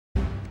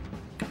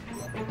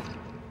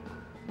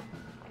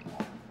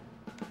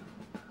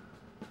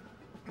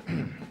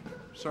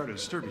Sorry to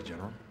disturb you,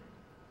 General.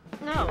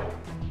 No,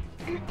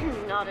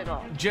 not at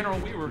all. General,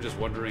 we were just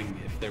wondering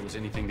if there was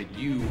anything that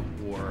you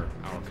or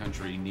our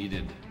country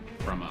needed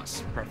from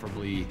us,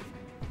 preferably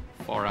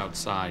far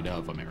outside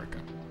of America.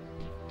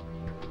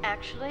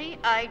 Actually,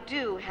 I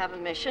do have a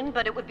mission,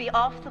 but it would be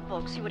off the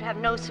books. You would have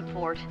no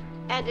support,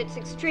 and it's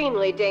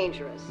extremely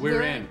dangerous.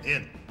 We're in.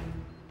 In.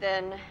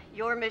 Then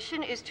your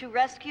mission is to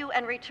rescue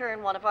and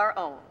return one of our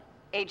own,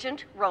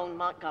 Agent Roan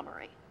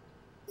Montgomery.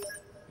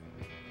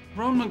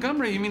 Roan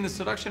Montgomery, you mean the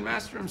seduction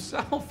master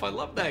himself? I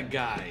love that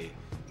guy.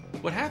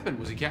 What happened?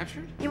 Was he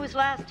captured? He was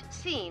last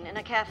seen in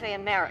a cafe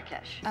in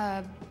Marrakesh.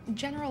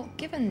 General,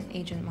 given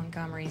Agent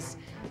Montgomery's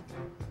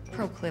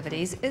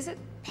proclivities, is it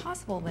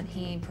possible that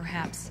he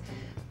perhaps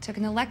took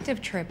an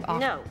elective trip off?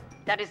 No,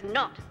 that is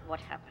not what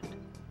happened.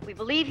 We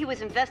believe he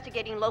was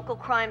investigating local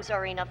crime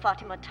czarina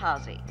Fatima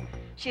Tazi.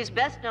 She is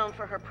best known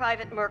for her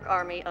private merc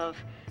army of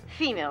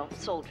female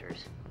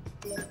soldiers.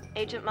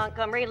 Agent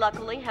Montgomery,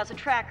 luckily, has a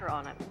tracker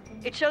on him.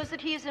 It shows that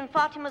he is in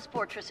Fatima's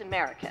fortress in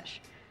Marrakesh.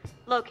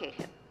 Locate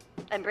him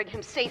and bring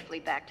him safely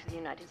back to the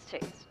United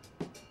States.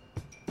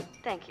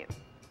 Thank you.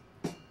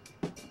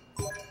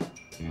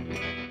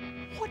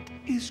 What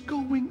is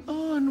going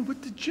on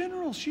with the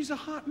General? She's a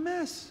hot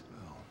mess.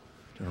 Well,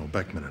 General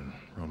Beckman and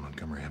Roan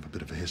Montgomery have a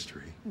bit of a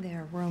history.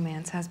 Their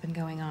romance has been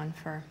going on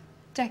for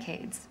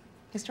decades.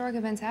 Historic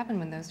events happen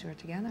when those two are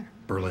together.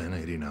 Berlin,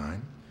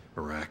 89.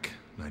 Iraq,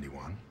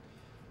 91.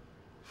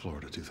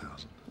 Florida,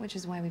 2000. Which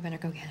is why we better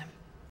go get him.